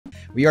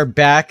We are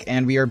back,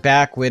 and we are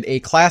back with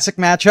a classic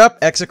matchup,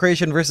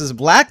 Execration versus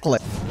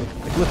Blacklist.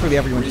 Like, literally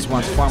everyone just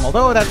wants to farm,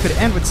 although that could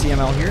end with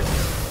CML here.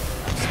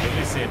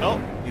 Absolutely,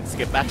 CML needs to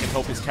get back and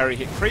help his carry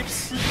hit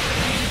creeps.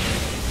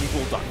 We've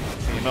all done.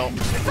 CML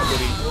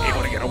really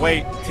able to get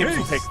away. Tims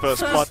will take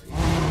first blood.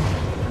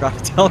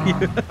 Forgot to tell you.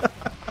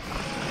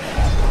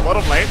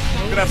 Bottom lane,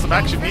 gonna have some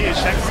action here.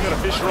 Shanks is gonna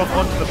fish her off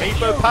onto the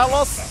Meepo.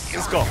 Palos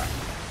is gone.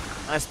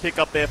 Nice pick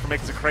up there from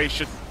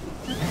Execration.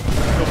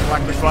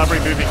 Blacklist rivalry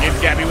moving in.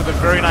 Gabby with a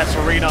very nice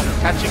arena,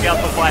 catching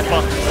out the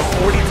Viper.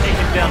 They've already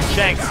taken down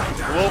Shanks.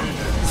 Well,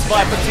 this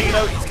Viper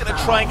Tino, he's going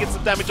to try and get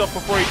some damage off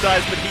before he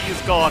dies, but he is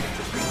gone.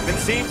 And it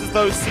seems as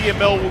though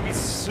CML will be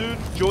soon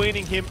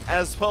joining him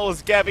as well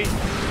as Gabby.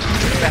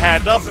 The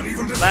hand up,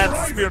 lands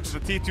the spear to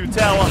the T2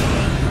 tower.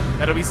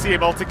 That'll be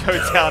CML to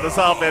go down as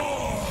Ahmed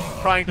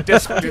trying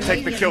desperately to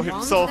take the kill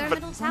himself,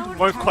 but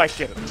won't quite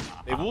get it.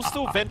 They will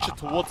still venture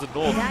towards the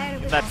north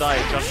in that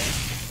dire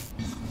junction.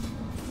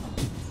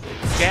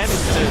 Scan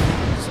is going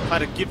to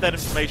kind of give that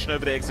information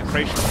over to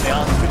Execration. They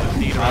are still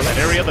indeed around that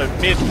area, though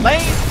mid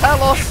lane,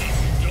 Palos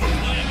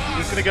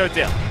is going to go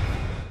down.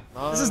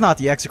 This is not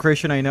the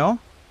Execration I know,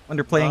 when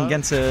they're playing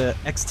against an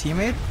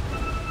ex-teammate.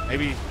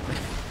 Maybe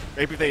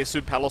they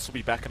assume Palos will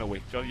be back in a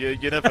week. John, you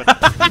never know.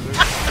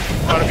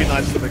 Trying to be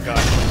nice to the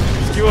guy.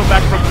 Skewer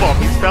back from Bob.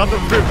 He's found the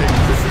grouping.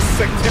 This is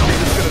sick. Timmy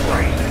just going to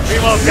die.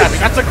 Meanwhile, Gabby.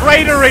 That's a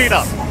great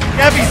arena.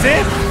 Gabby's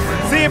in.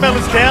 CML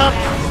is down.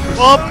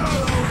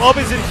 Bob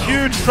is in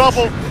huge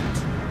trouble.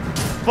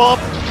 Bob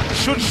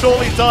should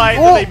surely die.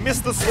 Oh. They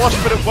missed the swatch,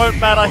 but it won't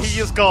matter. He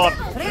is gone.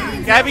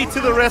 Gabby to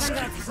the rescue.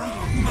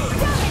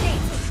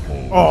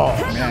 Oh,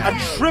 man. A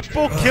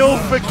triple kill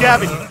for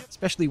Gabby.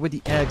 Especially with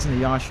the eggs and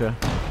the Yasha.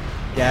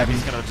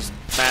 Gabby's gonna just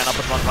man up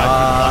and run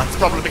right through the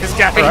problem because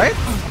Gabby. Right?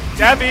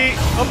 Gabby,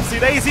 oopsie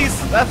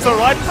daisies. That's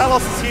alright.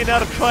 Palos is here now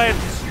to try and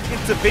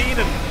intervene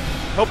and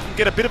help them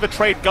get a bit of a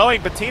trade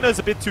going, but Tino's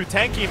a bit too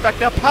tanky. In fact,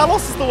 now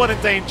Palos is the one in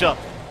danger.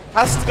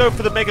 Has to go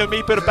for the Mega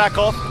Meepo to back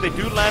off. They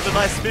do land a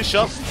nice fish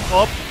up.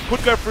 Bob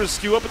could go for a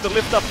skewer, but the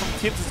lift up from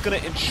Tims is going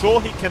to ensure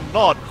he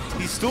cannot.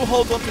 He still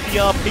holds on to the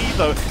RP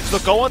though, so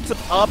go on to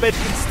Abed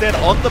instead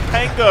on the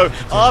Pango.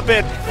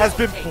 Abed has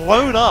been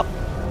blown up.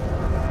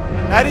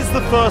 That is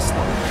the first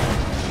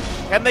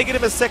one. Can they get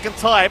him a second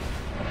time?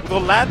 They'll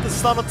land the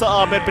stun onto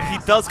Ahmed, but he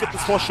does get the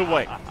swash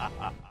away.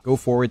 Go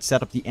forward,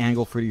 set up the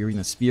angle for the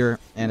Arena Spear,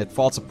 and it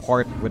falls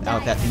apart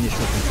without that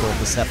initial control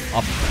to set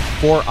up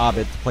for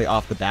Abed to play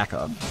off the back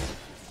of.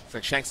 So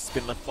Shanks has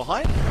been left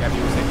behind. Gabby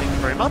will say thank you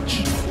very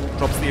much.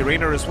 Drops the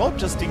arena as well,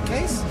 just in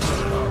case.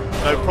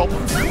 No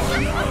problem.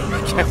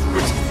 Gabby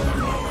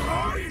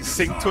would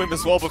sing to him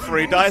as well before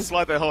he dies,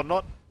 like the hell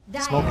not.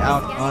 Smoke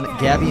out on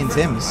Gabby and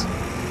Tims.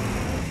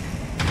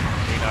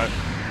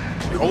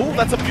 Oh,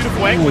 that's a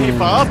beautiful angle here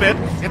for Ahmed.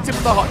 Gets him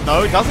with the high.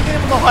 No, doesn't get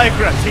him with the high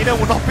ground. Tino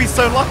will not be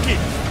so lucky.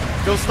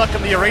 Still stuck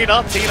in the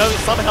arena. Tino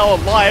somehow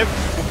alive.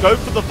 Will go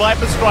for the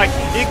Viper strike.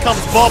 Here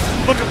comes Bob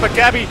looking for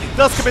Gabby.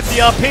 Does commit the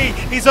RP.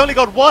 He's only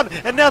got one.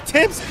 And now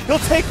Tims, he'll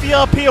take the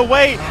RP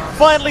away.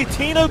 Finally,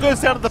 Tino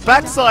goes down to the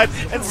backside.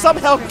 And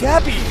somehow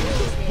Gabby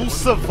will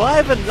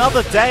survive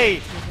another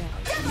day.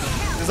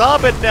 As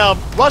Ahmed now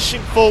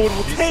rushing forward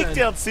will take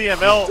down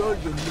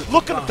CML.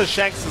 Looking at the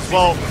Shanks as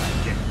well.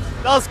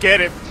 Does get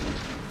him.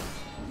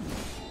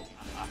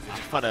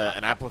 Find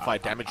an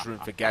amplified damage rune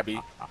for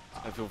Gabby.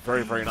 I feel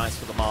very, very nice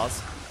for the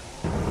Mars.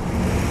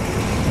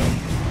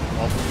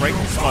 Well,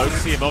 breaking smoke,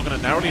 CML going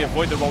to narrowly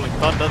avoid the Rolling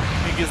Thunder.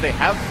 The thing is, they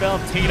have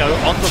found Tino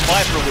on the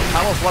Viper with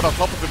Palos right on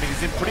top of him, and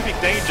he's in pretty big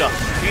danger.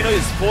 Tino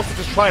is forced to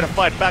just try to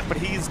fight back, but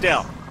he is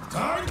down.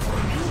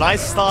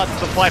 Nice start to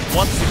the fight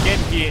once again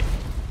here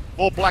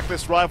for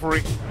Blacklist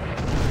rivalry.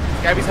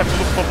 Gabby's having to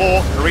look for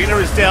more. Arena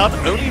is down,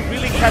 only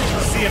really catching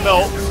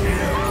CML,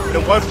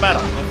 but it won't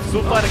matter.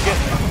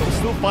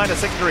 Still find a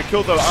secondary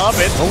kill though.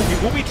 Ahmed, he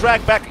will be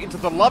dragged back into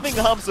the loving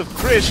arms of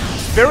Krish.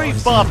 Very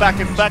far back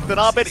in fact, that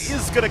Ahmed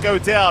is going to go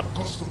down.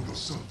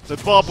 So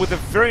Bob with a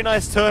very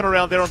nice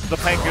turnaround there onto the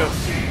Pango.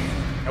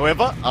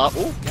 However,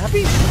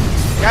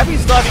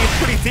 Gabby's diving in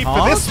pretty deep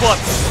for this one.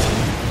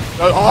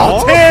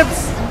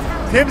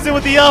 Tims! Tims in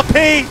with the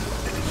RP!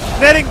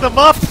 Netting them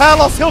up.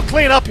 Palos, he'll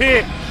clean up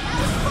here.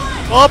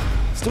 Bob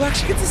still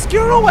actually gets the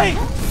skewer away.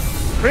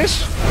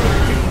 Krish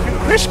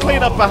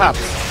clean up perhaps.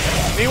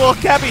 Meanwhile,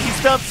 Gabby, he's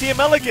found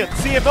CML again.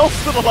 CML's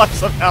still alive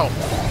somehow.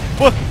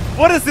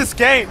 What is this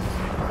game?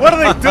 What are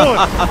they doing?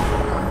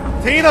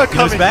 Tino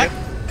coming back.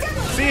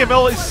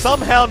 CML is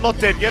somehow not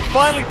dead yet.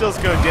 Finally does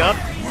go down.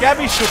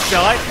 Gabby should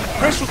die.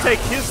 Chris will take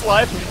his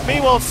life.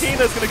 Meanwhile,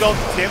 Tino's going to go on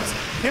to Tims.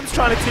 Tims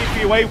trying to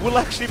TP away, will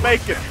actually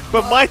make it,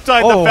 but might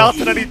die in the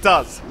fountain, and he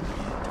does.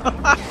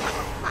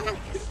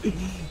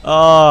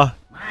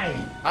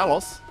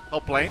 Palos,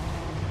 help lane.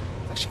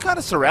 Actually kind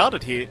of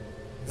surrounded here.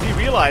 Does he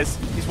realize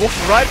he's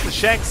walking right into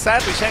Shanks?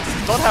 Sadly, Shanks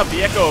does not have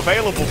the echo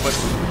available, but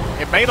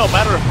it may not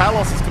matter if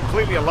Palos is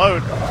completely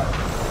alone.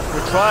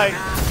 We'll try.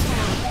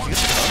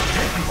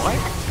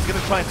 He's going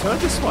to try and turn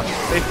this one.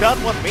 They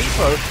found one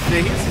Meepo.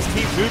 Here's his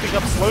team moving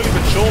up slowly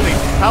but surely.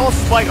 Palos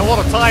is buying a lot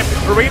of time.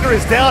 Arena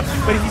is down,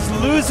 but he's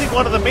losing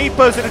one of the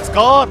Meepos and it's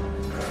gone.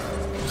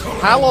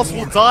 Palos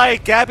will die.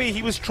 Gabby,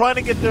 he was trying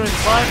to get there in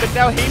time, but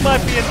now he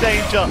might be in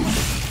danger.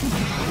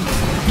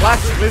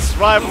 Blacklist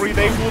rivalry,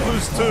 they will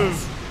lose too.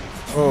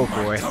 Oh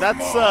boy.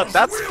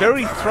 That's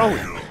very throwing.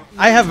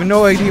 I have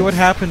no idea what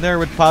happened there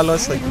with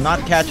Palos, like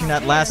not catching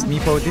that last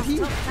Meepo. Did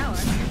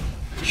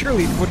he?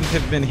 Surely it wouldn't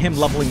have been him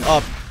leveling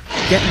up,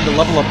 getting the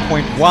level up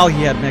point while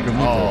he had Mega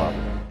Meepo.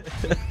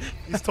 Oh.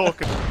 He's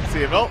talking.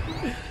 CML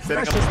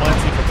setting up his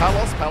mind team for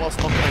Palos. Palos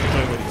not going to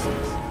know what he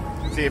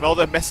sees. CML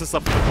then messes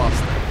up with the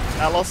blaster.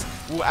 Palos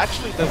will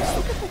actually, they'll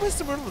still get the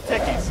wisdom of the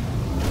techies.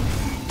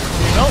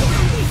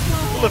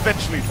 CML will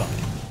eventually die.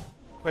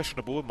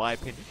 Questionable in my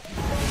opinion.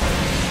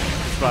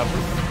 This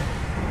rivalry.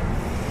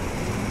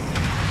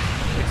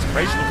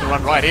 Execration to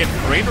run right in.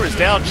 Arena is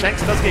down.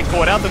 Shanks does get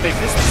caught out, but they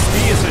missed the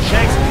spear, so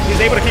Shanks is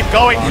able to keep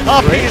going.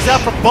 RP is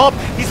out from Bob.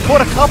 He's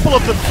caught a couple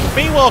of them.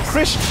 Meanwhile,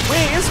 Krish,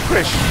 where is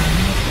Krish?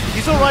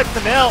 He's alright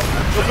for now.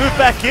 They'll move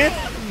back in.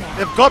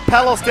 They've got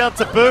Palos down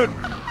to boot.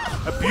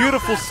 A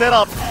beautiful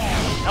setup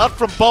out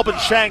from Bob and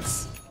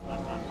Shanks.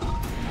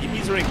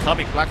 Enemies are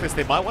incoming. Blacklist,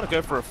 they might want to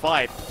go for a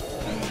fight.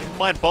 Never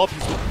mind Bob,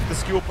 he's looking for the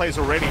skewer plays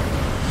already.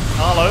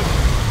 Carlo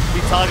be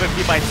targeted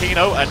here by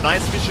Tino. A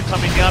nice mission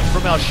coming out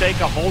from our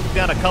Shaker, holding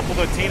down a couple,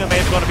 though Tino may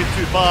have gone a bit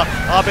too far.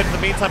 Arbet in the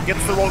meantime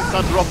gets the Rolling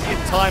Thunder off in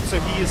time, so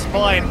he is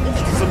fine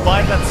to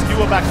survive that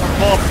skewer back from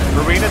Bob.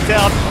 Arena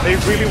down, they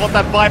really want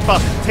that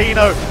Viper.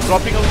 Tino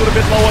dropping a little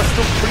bit lower,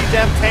 still pretty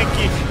damn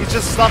tanky. He's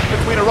just stuck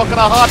between a rock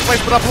and a hard place,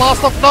 but a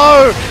blast off,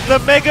 no!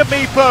 The Mega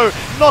Meepo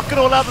not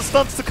going to allow the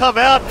stunts to come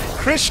out.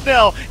 Krish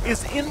now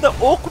is in the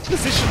awkward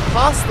position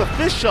past the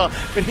Fisher,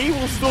 but he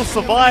will still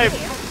survive.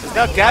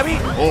 Now Gabby,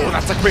 oh,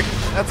 that's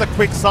a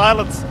quick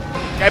silence.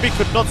 Gabby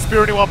could not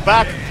spear anyone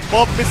back.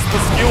 Bob missed the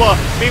skewer.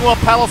 Meanwhile,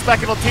 Palos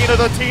back in on Tino,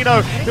 though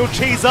Tino, he'll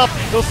cheese up,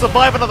 he'll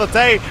survive another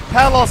day.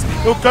 Palos,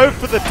 he'll go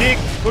for the dig,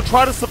 he'll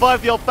try to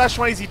survive the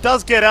old-fashioned ways. He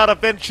does get out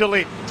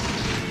eventually.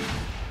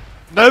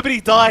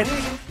 Nobody died.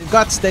 They've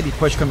got steady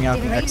push coming out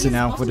from Exa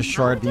now, with a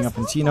shard being up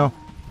in Tino.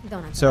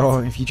 So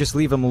if you just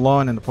leave him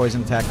alone and the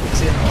poison attack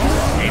kicks in.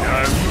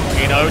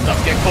 Tino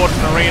does get caught in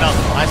the arena.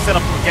 Nice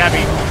setup from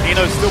Gabby.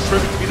 Tino's still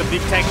proving to be the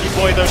big tanky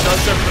boy, though.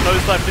 Does go for the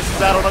nosedive,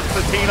 misses out on it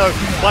to Tino.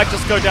 Might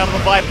just go down to the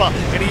Viper,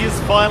 and he is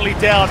finally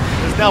down.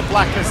 There's now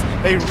Blacklist.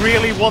 They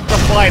really want the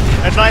fight.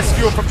 A nice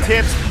skewer from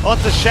Thames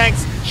onto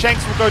Shanks.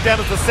 Shanks will go down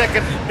as the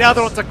second. Now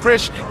they're onto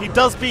Krish. He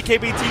does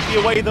BKB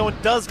TP away, though,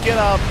 and does get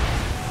up.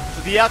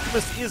 The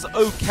Alchemist is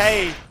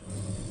okay.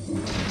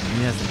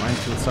 He has the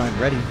Minefield sign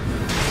ready.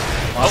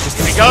 Oh,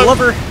 here we go.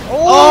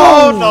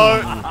 Oh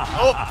no!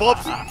 Oh, Bob,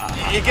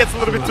 he gets a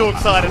little bit too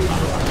excited.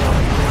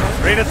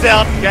 Arena's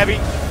down. Gabby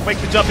make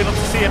the jump in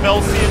onto CML.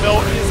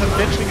 CML is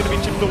eventually going to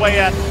be chipped away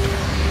at.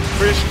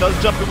 Krish does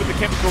jump in with the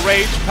Chemical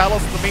Rage.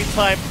 Palos, in the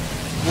meantime,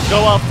 will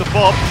go after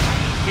Bob.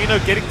 Tino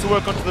getting to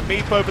work onto the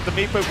Meepo, but the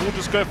Meepo will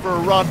just go for a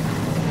run.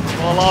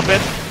 While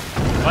Arbet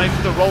going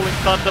for the Rolling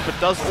Thunder, but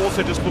does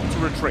also just look to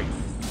retreat.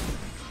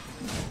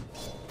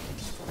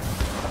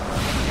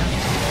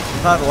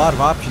 Not a lot of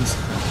options.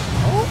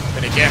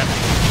 And again,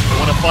 they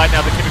want to fight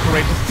now. The Chemical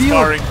Rage is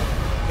firing.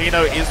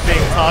 Tino is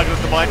being targeted.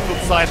 The Minefield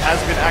sign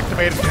has been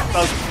activated. It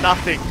does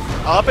nothing.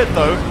 Arbet,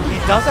 though, he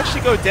does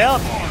actually go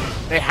down.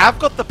 They have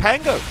got the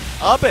Pango.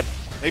 Arbet,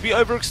 maybe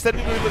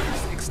overextending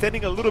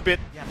extending a little bit.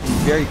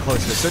 Very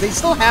close to it. So they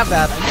still have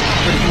that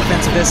for the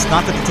defense of this.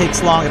 Not that it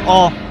takes long at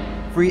all.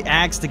 Free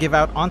Ags to give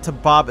out onto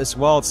Bob as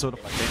well. So they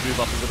move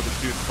up a little bit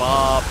too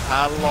far.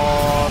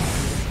 Palos.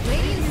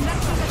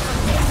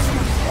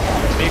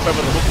 Meepo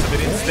with the looks of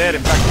it instead.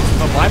 In fact, it's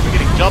not Viper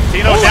getting jumped.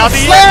 Tino now the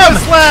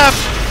slam!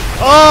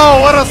 Oh,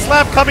 what a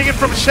slam coming in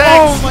from Shanks!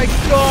 Oh my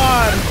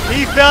god!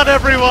 He found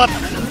everyone.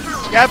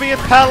 Gabby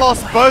and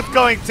Palos both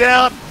going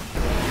down.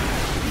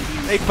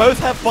 They both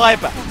have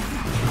Viper.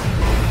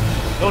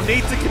 They'll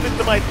need to commit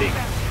them, I think.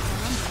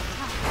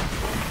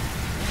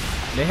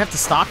 They have to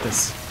stop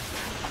this.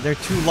 There are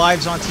 2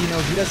 lives on Tino.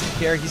 He doesn't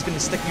care. He's going to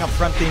be sticking up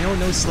front. They know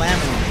no slam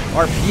and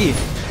RP.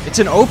 It's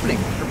an opening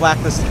for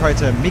Blacklist to try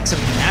to make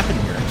something happen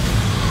here.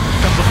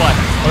 Comes the fight.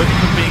 Both of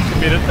them being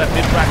committed. That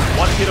mid-rack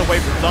 1 hit away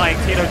from dying.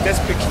 Tino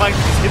desperately trying to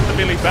just hit the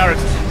melee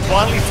barracks.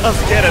 Finally does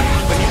get it,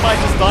 but he might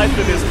just die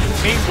for this.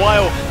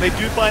 Meanwhile, they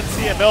do find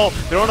CML.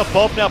 They're on a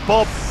Bob now.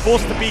 Bob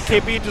forced the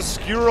BKB and just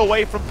skewer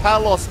away from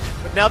Palos.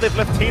 But now they've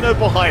left Tino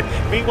behind.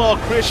 Meanwhile,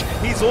 Krish,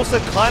 he's also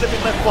kind of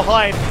been left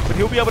behind, but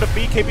he'll be able to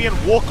BKB and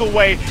walk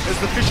away as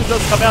the Fisher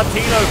does come out.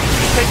 Tino,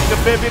 he's taking a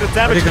fair bit of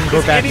damage. Is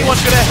anyone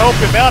going to help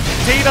him out?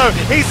 Tino,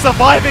 he's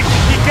surviving.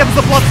 He gets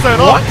the Bloodstone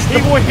off. He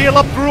will heal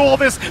up through all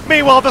this.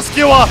 Meanwhile, the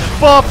skewer,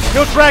 Bob,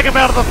 he'll drag him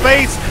out of the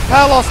face.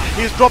 Palos,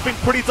 he's dropping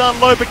pretty darn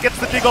low, but gets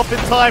the dig off in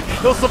time.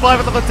 He'll survive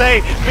another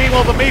day.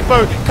 Meanwhile, the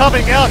Meepo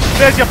coming out.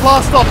 There's your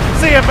blast off.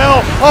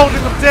 CML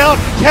holding them down.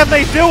 Can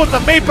they deal with the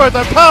Meepo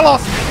though?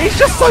 Palos, he's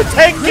just so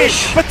tanky.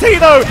 But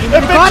Tino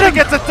eventually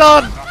gets it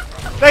done.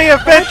 They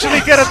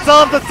eventually get it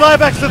done. The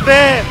tiebacks are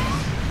there.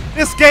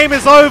 This game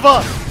is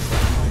over.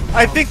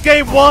 I think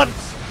game 1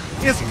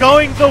 is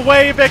going the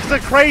way of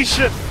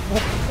Execration.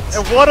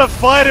 And what a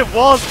fight it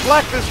was.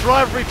 Blacklist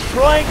Rivalry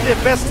trying their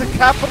best to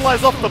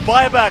capitalize off the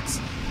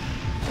buybacks.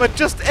 But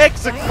just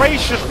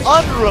Execration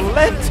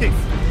unrelenting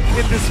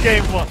in this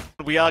game 1.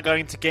 We are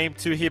going to game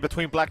 2 here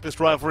between Blacklist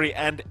Rivalry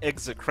and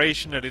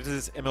Execration, and it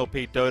is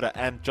MLP Dota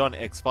and John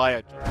X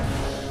Fire.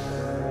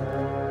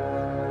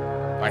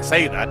 I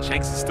say that,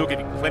 Shanks is still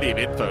getting plenty of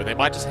info. They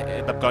might just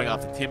end up going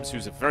after Tims,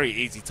 who's a very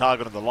easy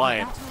target on the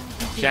line.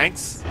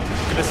 Shanks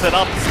going to set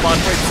up. Smart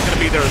Race is going to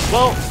be there as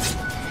well.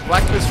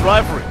 Blacklist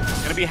Rivalry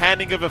going to be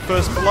handing over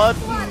first blood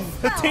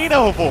to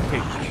Tino of all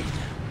people.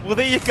 Well,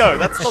 there you go.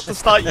 That's not the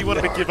start you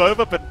wanted to give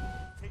over, but a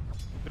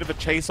bit of a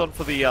chase on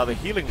for the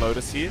healing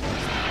Lotus here.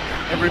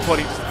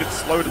 Everybody just a bit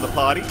slow to the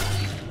party.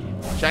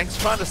 Shanks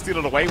trying to steal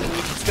it away. Will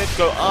instead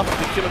go after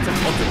the kill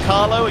attempt onto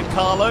Carlo, and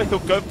Carlo, he'll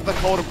go for the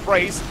cold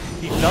embrace.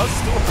 He does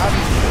still have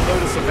his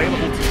Lotus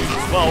available to use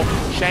as well.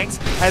 Shanks,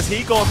 has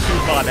he gone too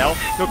far now?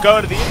 He'll go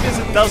into the Invis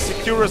and does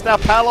secure us. Now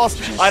Palos,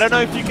 I don't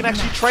know if you can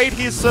actually trade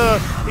here, sir.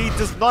 He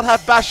does not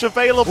have Bash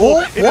available.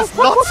 It is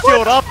not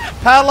skilled up.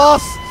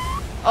 Palos!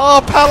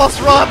 Oh, Palos,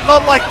 run!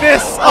 Not like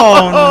this!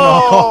 Oh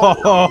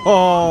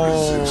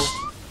no!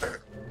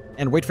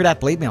 And wait for that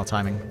blade mail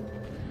timing.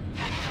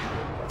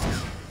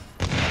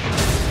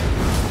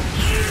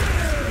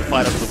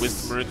 Fight up the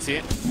Wisdom Runes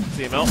here.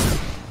 CML.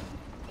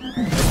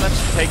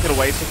 Let's take it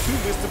away. So 2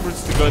 Wisdom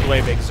Runes to go the way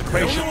of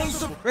Execration.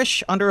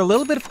 Krish under a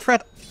little bit of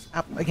threat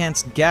up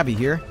against Gabby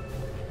here.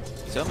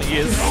 Certainly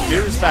is.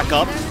 Spear is back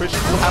up. Krish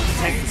will have to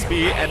tank the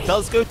spear and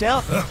does go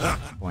down.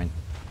 Point.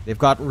 They've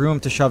got room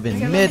to shove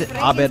in mid.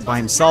 Abed by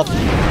himself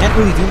can't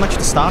really do much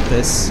to stop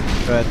this,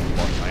 but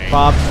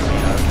Bob.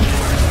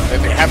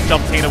 They have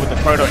jumped Tina with the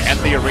Proto and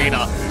the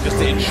Arena just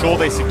to ensure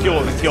they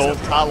secure the kill.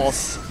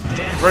 Carlos,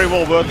 very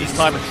well worth his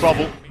time in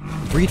trouble.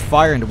 Breed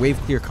Fire and the wave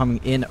clear coming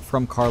in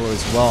from Carlo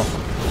as well.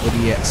 With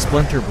the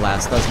Splinter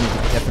Blast does make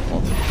it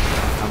difficult.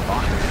 I'm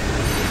fine.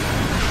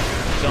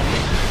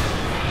 Jumping.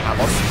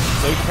 Carlos,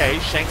 it's okay.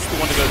 Shanks the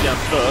one to go down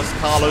first.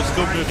 Carlo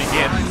still moving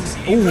in.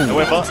 Ooh.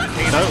 However,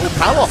 Tino,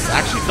 Palos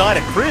actually died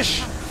at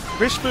Krish.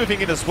 Krish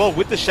moving in as well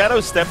with the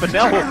Shadow Step, and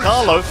now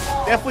Carlo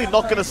definitely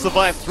not going to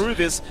survive through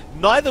this.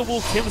 Neither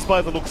will Tims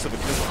by the looks of it,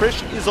 because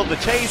Krish is on the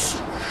chase.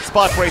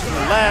 Spark Ray from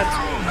the land.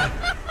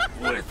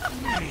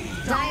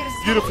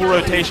 Beautiful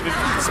rotation into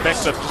the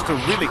Spectre just to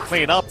really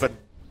clean up. And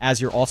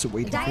as you're also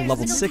waiting for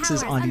level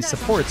 6s on these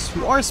supports,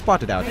 who are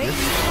spotted out here.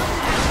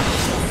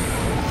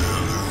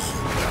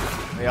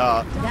 They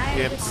are.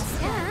 Tims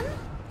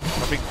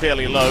dropping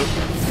fairly low.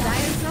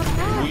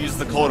 We'll use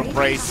the Cold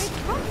Embrace.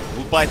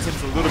 We'll buy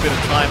Tims a little bit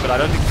of time, but I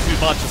don't think too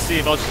much. You see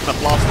him just going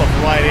to blast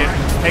off right in.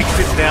 Takes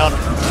it down.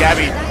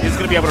 Gabby is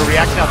going to be able to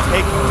react now,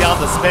 taking down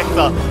the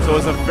Spectre. So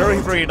it's a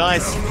very, very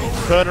nice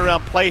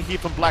turnaround play here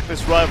from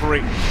Blacklist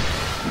Rivalry.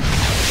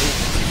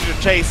 Continue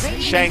to chase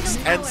Shanks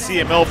and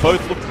CML,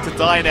 both looking to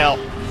die now.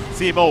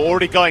 CML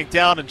already going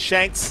down, and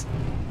Shanks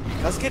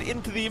does get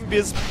into the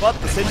Invis, but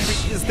the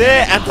sentry is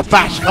there, and the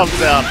bash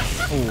comes out.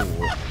 Ooh.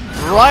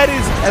 Right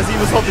as he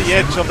was on the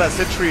edge of that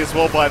sentry as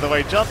well, by the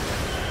way, Jump.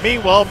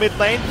 Meanwhile, mid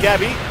lane,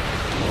 Gabby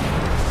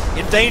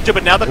in danger,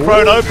 but now the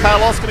Chrono.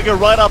 Palos going to go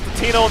right after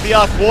Tino on the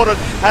Arc Warden.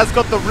 Has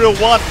got the real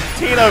one.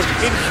 Tino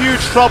in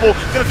huge trouble.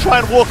 Going to try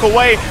and walk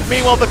away.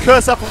 Meanwhile, the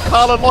curse up from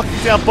Carlo locking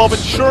down Bob,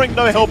 ensuring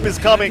no help is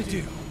coming.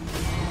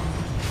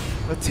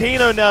 But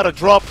Tino now to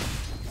drop.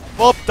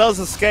 Bob does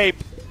escape.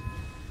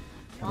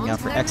 Coming out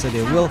for Exa,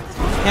 they will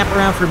camp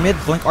around for mid.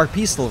 Blink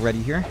RP still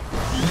ready here.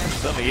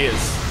 Certainly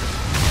is.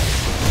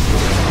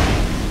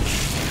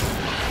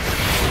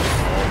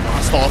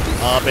 Off,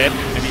 Abed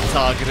to be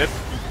targeted.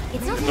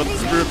 Got the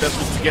Spirit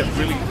Vessels to get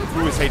really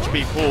through his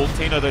HP pool.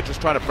 Tino, though,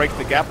 just trying to break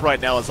the gap right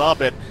now as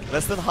Abed,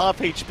 less than half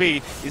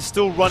HP, is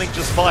still running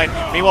just fine.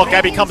 Meanwhile,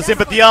 Gabby comes in,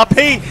 but the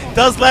RP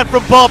does land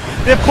from Bob.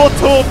 They've caught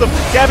 2 of them.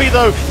 Gabby,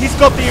 though, he's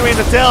got the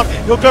arena down.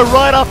 He'll go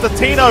right after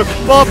Tino.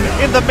 Bob,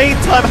 in the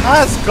meantime,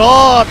 has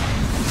gone.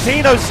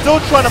 Tino still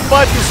trying to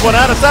fight this one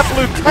out. It's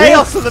absolute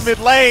chaos in the mid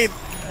lane.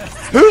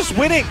 Who's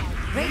winning?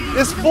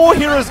 There's 4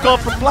 heroes gone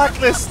from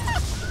Blacklist.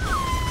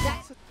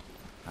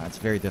 It's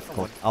very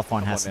difficult.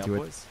 Alphon has to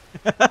do it.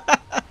 Mid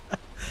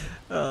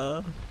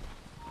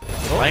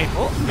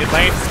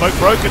lane, smoke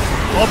broken.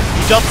 Bob,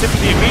 he jumps into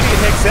the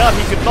immediate hex out.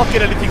 He could not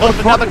get anything on,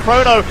 but now the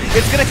Chrono.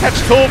 It's going to catch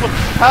 2 of them.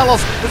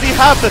 Palos, does he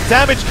have the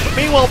damage?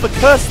 Meanwhile, the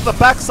curse on the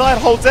backside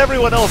holds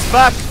everyone else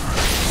back.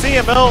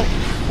 CML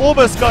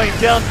almost going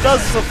down,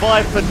 does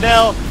survive for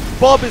now.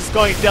 Bob is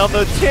going down,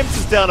 though. Tims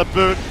is down a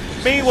boon.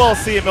 Meanwhile,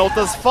 CML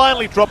does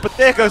finally drop, but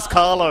there goes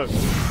Carlo.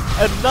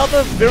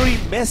 Another very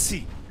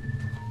messy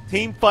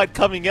team fight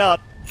coming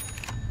out.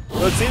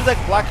 So it seems like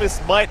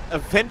Blacklist might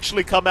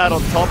eventually come out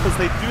on top, as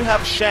they do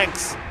have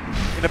Shanks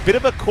in a bit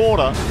of a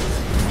corner.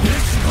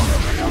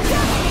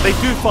 They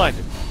do find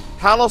him.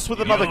 Palos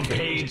with another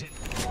kill.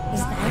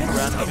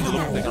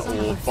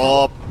 Oh,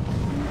 Bob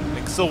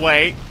nicks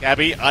away.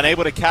 Gabby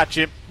unable to catch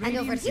him. He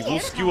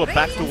will skewer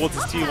back towards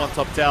his tier 1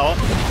 top tower.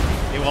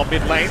 Meanwhile,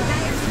 mid lane,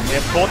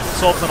 they've caught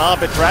themselves an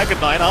Abed Dragon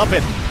Knight.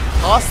 Abed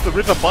past the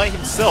river by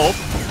himself.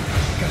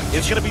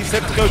 is going to be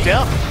set to go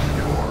down.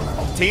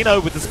 Tino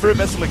with the Spirit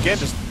Vessel again,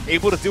 just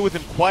able to deal with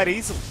him quite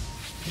easily.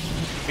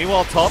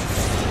 Meanwhile, Top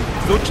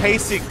still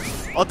chasing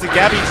onto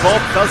Gabby.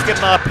 Bob does get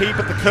an RP,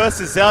 but the curse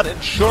is out,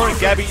 ensuring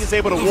Gabby is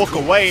able to walk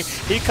away.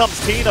 Here comes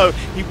Tino.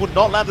 He would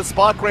not land the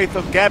Spark Wraith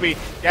on Gabby.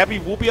 Gabby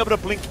will be able to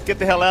blink and get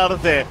the hell out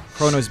of there.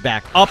 Chrono's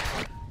back up.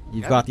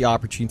 You've got the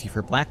opportunity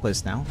for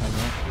Blacklist now.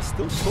 He's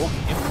still stalking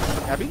him.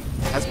 Gabby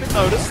has been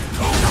noticed.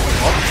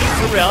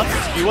 Options around.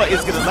 Skewer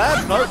is going to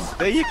land. No,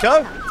 there you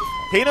go.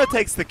 Tino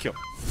takes the kill.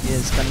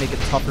 Is going to make it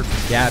tougher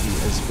for Gabby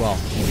as well.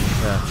 Kind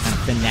of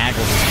finagle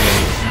his way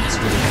into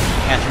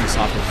catching the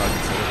softer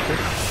targets a little bit.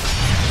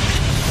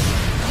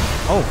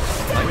 Oh.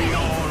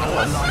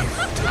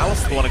 Alice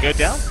still want to go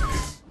down?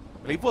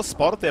 I believe was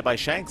spotted there by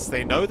Shanks.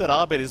 They know that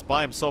Arbed is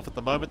by himself at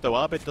the moment, though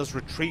Arbed does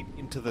retreat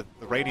into the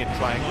Radiant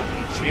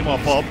Triangle. Meanwhile,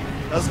 Bob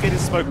does get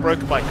his smoke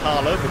broken by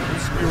Carlo, but will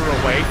skewer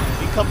away.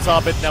 Here comes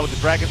Arbed now with the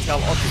Dragon Tail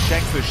onto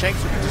Shanks, though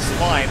Shanks will be just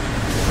fine.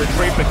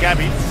 Retreat, but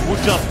Gabby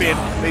will jump in.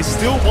 They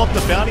still want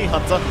the Bounty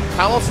Hunter.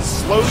 Palos is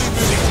slowly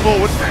moving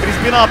forward, but he's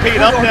been RP'd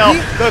up now.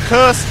 The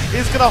curse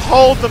is going to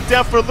hold them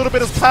down for a little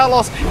bit as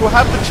Palos will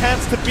have the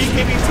chance to beat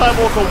him time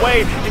walk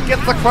away and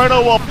get the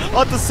chrono up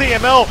onto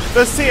CML.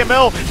 The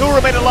CML, he'll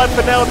remain alive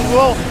for now as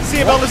well.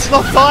 CML is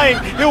not dying.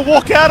 He'll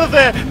walk out of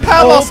there.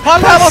 Palos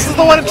is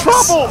the one in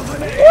trouble.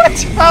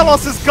 What?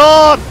 Palos is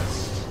gone.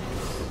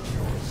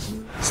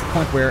 It's the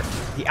point where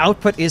the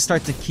output is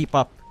starting to keep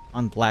up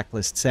on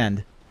Blacklist's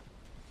end.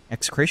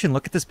 Execration,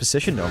 look at this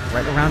position though,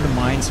 right around the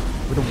mines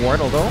with a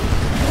ward, although.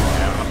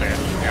 Yeah,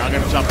 they are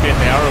going to jump in,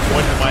 they are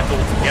avoiding the mines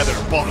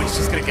altogether. Botley's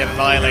just going to get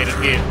annihilated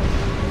here.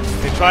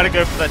 They try to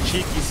go for that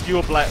cheeky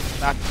skewer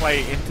back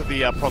play into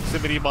the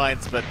proximity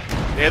mines, but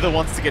they're the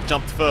ones to get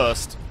jumped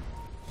first.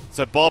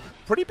 So Bob,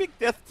 pretty big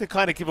death to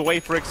kind of give away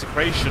for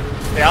Execration.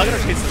 They are going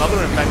to chase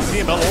another, in fact,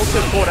 CML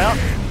also caught out.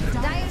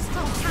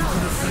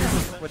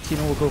 What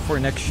Tino will go for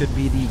next should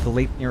be the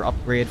Gleipnir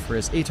upgrade for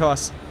his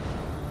Atos.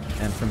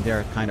 And from there,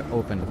 it kind of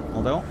opened.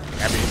 Although,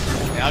 Gabby,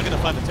 they are going to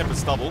find the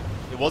Tempest Double.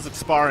 It was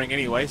expiring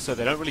anyway, so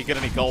they don't really get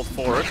any gold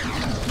for it.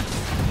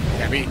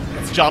 Gabby,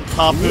 let's jump,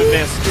 harpoon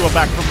there, skewer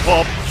back from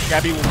Bob.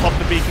 Gabby will pop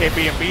the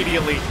BKB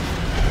immediately.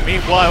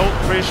 Meanwhile,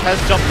 Krish has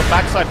jumped the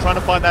backside, trying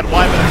to find that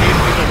Wyvern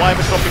immediately. The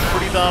Wyvern dropping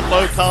pretty darn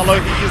low. Carlo,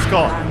 he is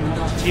gone.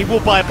 He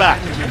will buy back.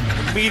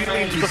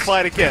 Immediately into the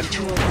fight again.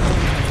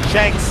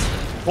 Shanks,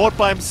 caught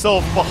by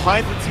himself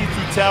behind the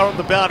T2 tower on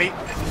the bounty.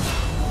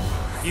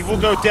 He will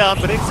go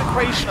down, but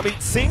Execration, I mean,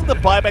 seeing the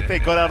buyback they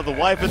got out of the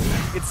Wyvern,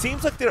 it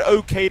seems like they're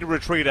okay to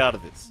retreat out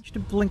of this.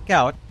 Should blink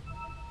out.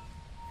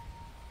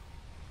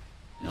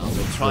 Now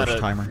they're trying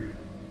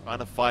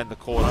to find the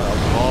corner.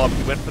 Oh,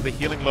 he went for the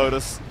Healing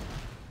Lotus.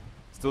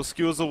 Still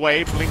skewers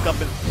away, blink up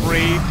in 3,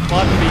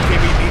 but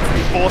BKB needs to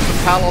be forced to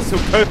Palos,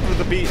 who'll go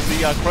through the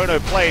chrono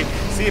play.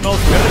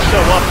 CML's going to show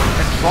up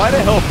and try to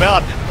help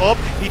out. Bob,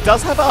 he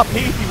does have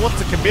RP if he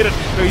wants to commit it,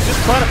 but he's just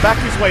trying to back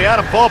his way out,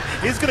 and Bob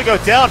is going to go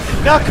down.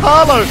 Now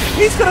Carlo,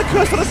 he's going to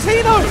curse on the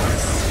Tino.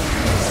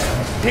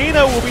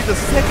 Tino will be the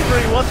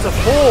secondary one to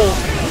fall.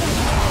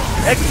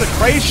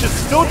 Execration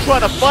still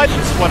trying to fight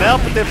this one out,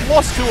 but they've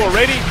lost 2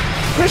 already.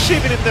 Krish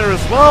even in there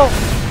as well.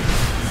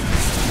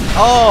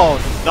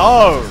 Oh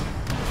no.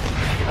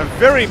 A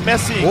very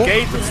messy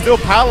engagement. Still,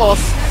 Palos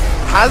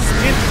has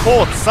been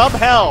caught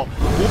somehow.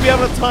 We'll be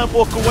able to time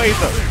walk away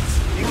though.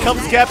 Here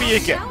comes Gabby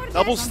again.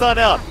 Double stun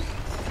out.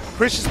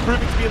 Krish is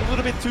proving to be a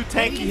little bit too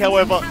tanky,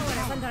 however.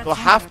 They'll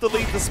have to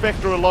leave the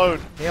Spectre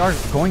alone. They are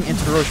going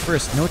into the Roche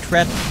first. No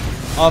threat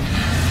of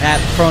that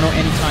Chrono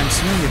anytime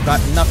soon. You've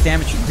got enough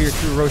damage to clear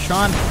through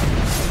Roshan.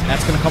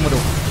 That's going to come with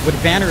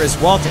a banner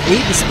as well to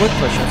aid the split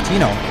push of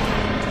Tino.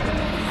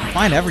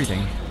 Find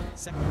everything.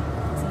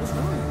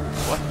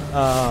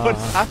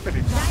 What's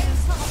happening?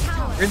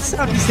 We're in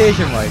Southeast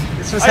Asia, Mike.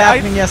 This was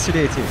happening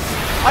yesterday, too.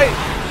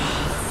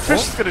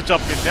 Trish is going to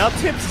jump in now.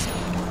 Tim's...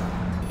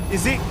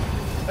 Is he?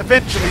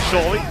 Eventually,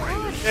 surely.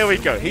 There we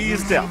go. He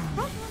is down.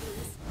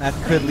 That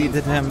could lead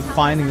to him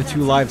finding the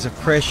 2 lives of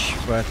Krish,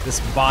 but this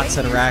bot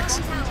set of racks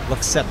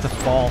looks set to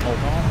fall. Hold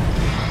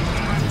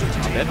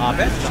on.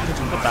 Abed? Jumping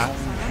to the back.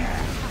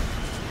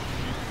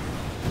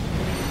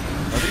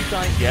 Nobody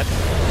dying yet.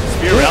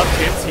 Spear out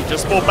Tims. He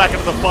just fought back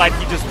into the fight.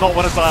 He does not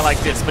want to die like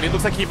this, but it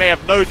looks like he may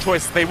have no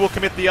choice. They will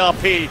commit the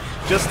RP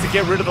just to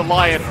get rid of the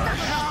Lion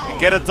and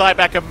get a die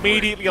back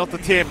immediately onto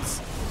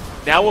Tims.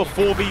 Now a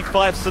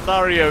 4v5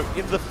 scenario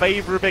in the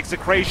favor of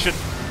Execration.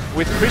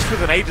 With Krish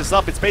with an Aegis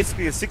up, it's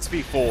basically a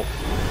 6v4.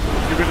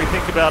 If you really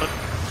think about it.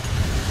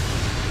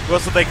 What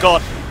else have they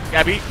got?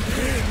 Gabby.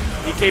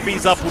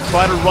 EKB's up, will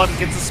try to run,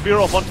 gets the spear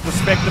off onto the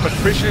Spectre, but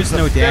Krish is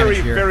a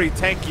very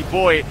tanky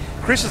boy.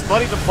 Krish has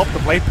not even popped the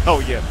Blade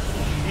Bell yet.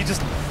 He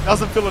just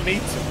doesn't feel a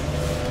need to.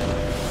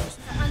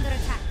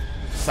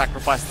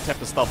 Sacrifice the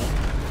Tempest Double.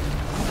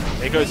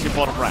 There goes your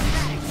bottom racks.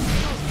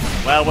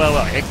 Well.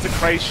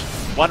 Execration.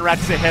 1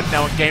 rack's ahead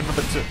now in game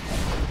number 2.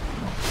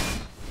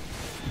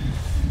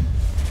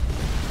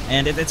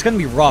 And it's going to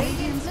be rough.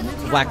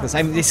 Blacklist.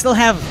 I mean, they still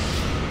have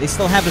this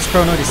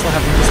Chrono. They still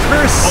have this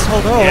curse.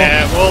 Although,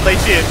 yeah, well, they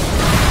did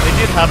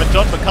did have it.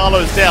 John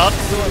McCarlo's down.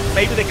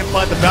 Maybe they can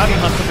find the bounty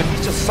hunter, but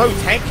he's just so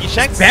tanky.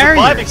 Shanks is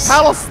surviving.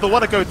 Palos is the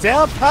one to go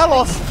down.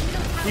 Palos,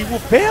 he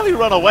will barely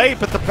run away,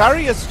 but the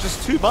barrier's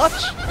just too much.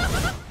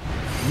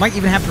 Might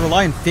even have to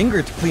rely on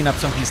Finger to clean up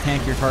some of these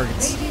tankier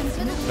targets.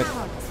 But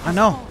I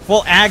know.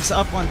 Full Ags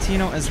up on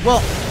Tino as well.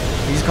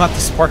 He's got the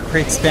Spark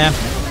Crate spam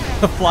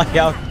to fly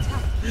out.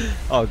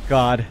 Oh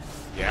god.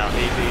 Yeah,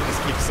 he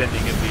just keeps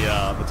sending in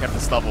the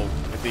Tempest Stubble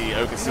with the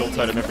Ogre Seal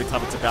Totem every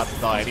time it's about to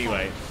die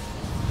anyway.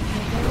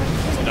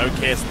 There's no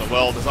cares in the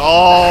world.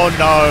 Oh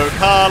no,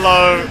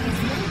 Carlo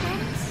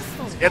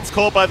gets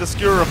caught by the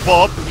Skewer of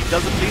Bob. He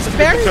doesn't need to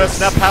get the curse.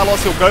 Now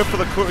Palos, he'll go for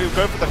the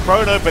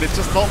chrono, but it's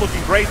just not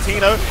looking great.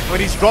 Tino, when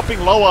he's dropping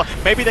lower,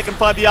 maybe they can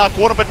find the Arc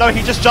Water, but no,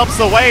 he just jumps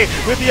away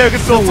with the Ogre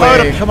Seal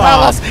Totem.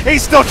 Palos,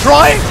 he's still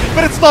trying,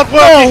 but it's not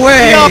working. No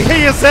way. The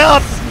RP is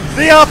out.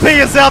 The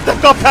RP is out.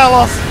 They've got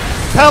Palos.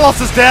 Palos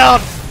is down.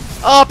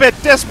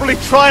 Arbet desperately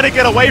trying to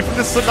get away from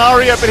this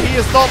scenario, but he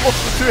is not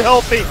looking too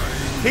healthy.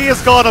 He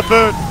has gone a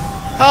boon.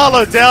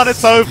 Carlo down,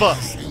 it's over.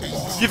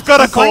 You've got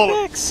to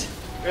call it.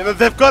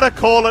 They've got to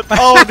call it.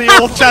 Oh, the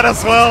old chat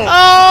as well.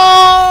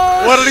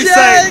 Oh, what did he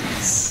say?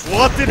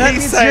 What did he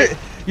say?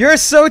 You're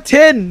so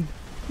tin.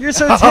 You're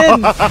so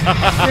tin.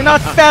 You're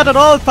not fat at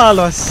all,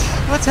 Palos.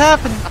 What's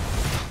happened?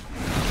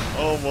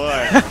 Oh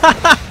my.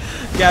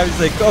 Yeah, I was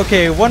like,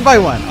 okay, one by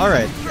one. All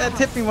right,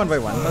 tip me one by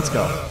one. Let's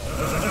go.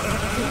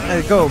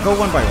 Go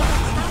one by one.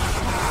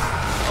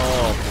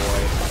 Oh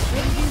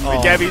boy.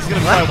 Oh, Gabby's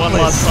gonna try one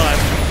last time.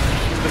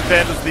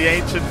 Defend as the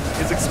Ancient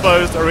is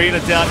exposed. Arena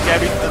down.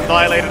 Gabby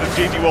annihilated, and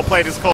GG well played his call.